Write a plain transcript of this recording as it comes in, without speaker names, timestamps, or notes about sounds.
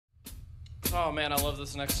Oh man, I love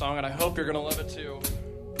this next song, and I hope you're gonna love it too.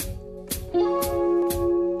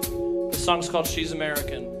 This song's called She's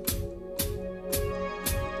American.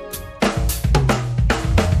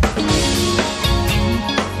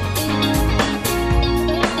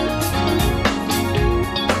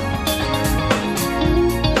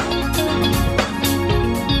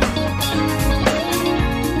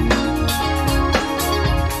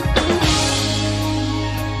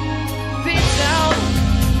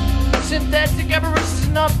 Synthetic apparatus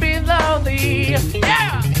not be lonely.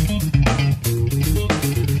 Yeah!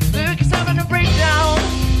 Look, he's having a breakdown.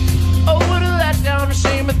 Oh, what a letdown. A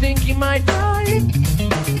shame, I think he might die.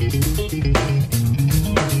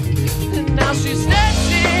 And now she's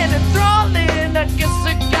dancing, enthralling. I guess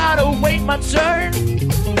I gotta wait my turn.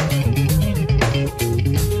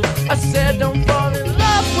 I said, don't fall in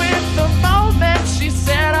love with the moment. She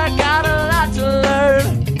said, I got a lot to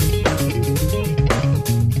learn.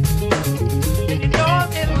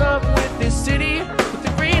 With this city, but the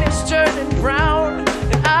green is turning brown,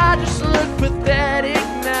 and I just look pathetic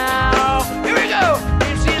now. Here we go.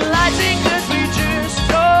 If she lies it 'cause we just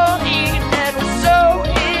don't eat, and we're so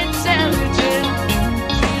intelligent,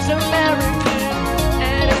 she's American.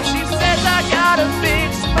 And if she says I gotta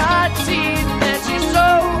fix my teeth, then she's so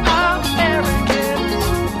American.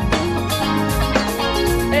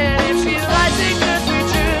 And if she lies it 'cause we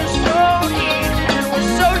just don't eat, and we're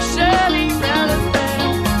socially relevant,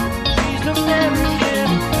 American.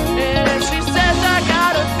 And if she says I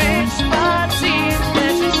gotta fix my teeth,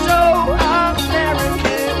 then she's so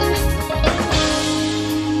American.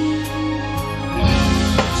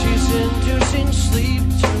 She's inducing sleep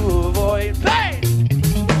to avoid pain.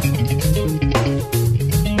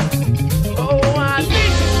 Oh, I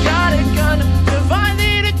think she's got a gun,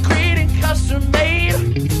 divinely decreed and custom made.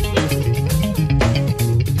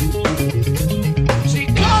 She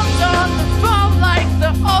comes on the phone like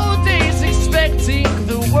the old days, expecting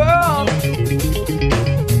the world.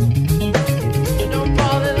 Don't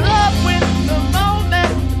fall in love with the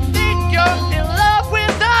moment. Think you're in love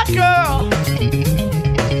with that girl.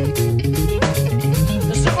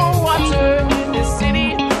 There's no more water in this city.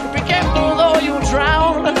 Be careful or you'll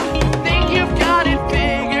drown. Think you've got it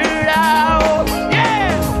figured out.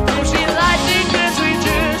 Yeah! If she lies it 'cause we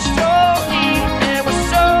just don't eat, and we're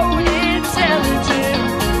so intelligent,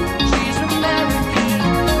 she's American.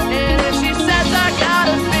 And if she says I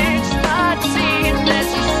gotta fix my teeth, then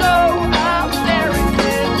she's so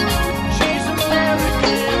American. She's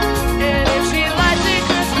American. And if she lies it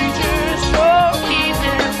 'cause we just don't eat,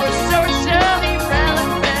 and we're socially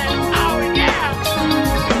relevant, oh yeah.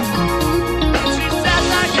 If she says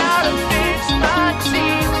I gotta fix my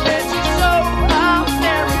teeth, then she's so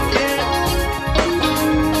American.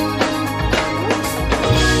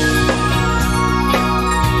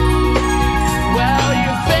 Well,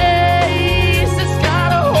 your face has got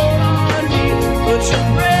a hold on me, but your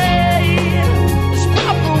brain is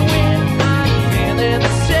proper when I'm feeling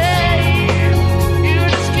the same. You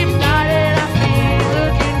just keep nodding at me,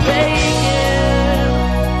 looking vacant.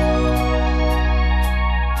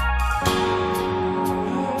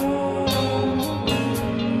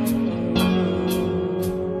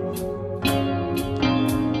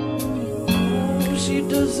 She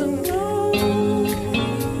doesn't know.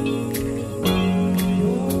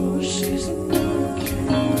 She's American.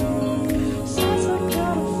 Says I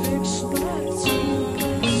gotta fix my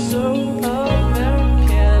teeth. So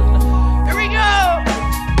American. Here we go.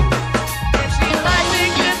 If she likes it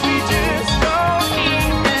 'cause we just don't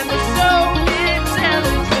eat, and we're so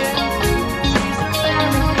intelligent, she's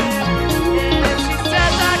American. And if she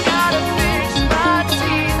says I gotta fix my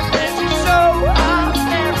teeth, then she's so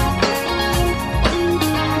American.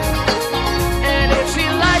 And if she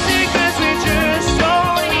likes it 'cause we just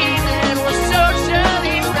don't eat, and we're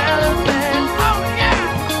socially relevant, oh yeah.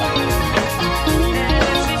 And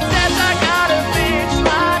if she says I gotta fix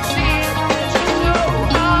my teeth, then she's so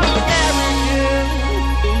American.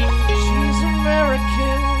 She's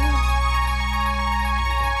American.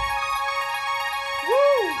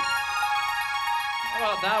 Woo! How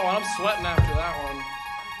about that one? I'm sweating after that one.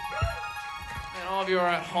 And all of you are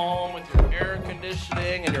at home with your air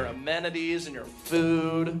conditioning and your amenities and your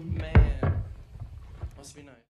food. Man.